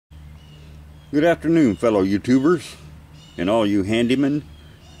Good afternoon, fellow YouTubers and all you handymen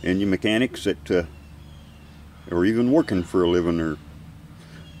and you mechanics that are even working for a living, or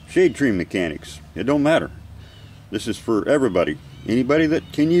shade tree mechanics. It don't matter. This is for everybody, anybody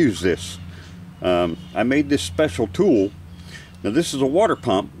that can use this. I made this special tool. Now this is a water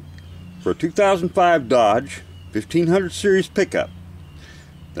pump for a 2005 Dodge 1500 series pickup.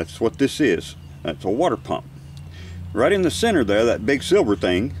 That's what this is. That's a water pump. Right in the center there, that big silver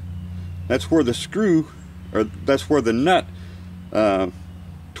thing, that's where the screw, or that's where the nut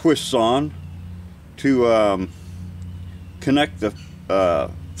twists on to connect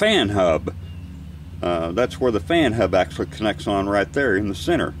the fan hub. That's where the fan hub actually connects on, right there in the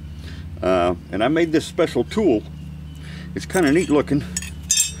center. And I made this special tool. It's kind of neat looking.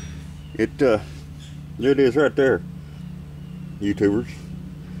 There it is right there, YouTubers.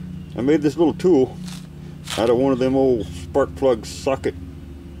 I made this little tool out of one of them old spark plug socket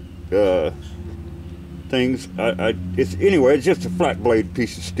things. It's just a flat blade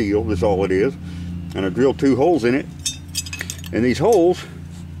piece of steel. That's all it is. And I drilled 2 holes in it. And these holes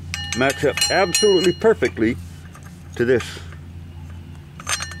match up absolutely perfectly to this.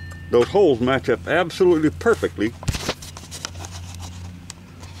 Those holes match up absolutely perfectly.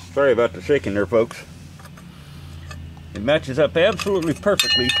 Sorry about the shaking there, folks. It matches up absolutely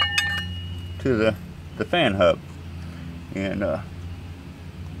perfectly to the fan hub. And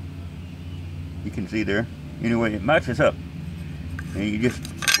you can see there. Anyway, it matches up. And you just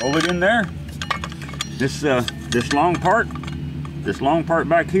roll it in there. This long part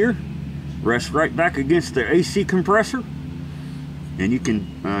back here rests right back against the AC compressor. And you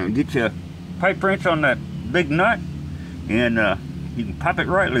can get you a pipe wrench on that big nut, and you can pop it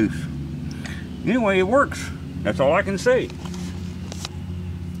right loose. Anyway, it works. That's all I can say.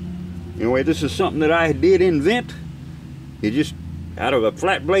 Anyway, this is something that I did invent. It just out of a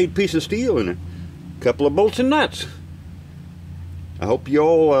flat blade piece of steel and a couple of bolts and nuts. I hope you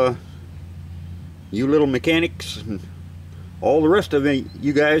all, you little mechanics and all the rest of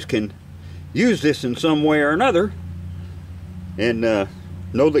you guys, can use this in some way or another. And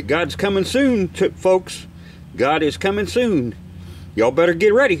know that God's coming soon, folks. God is coming soon. Y'all better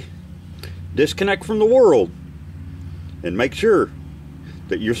get ready. Disconnect from the world and make sure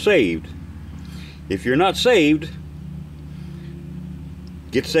that you're saved. If you're not saved,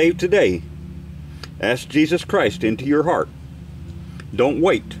 get saved today. Ask Jesus Christ into your heart. Don't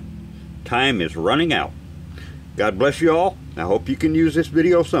wait. Time is running out. God bless you all. I hope you can use this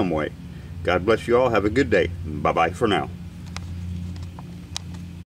video some way. God bless you all. Have a good day. Bye-bye for now.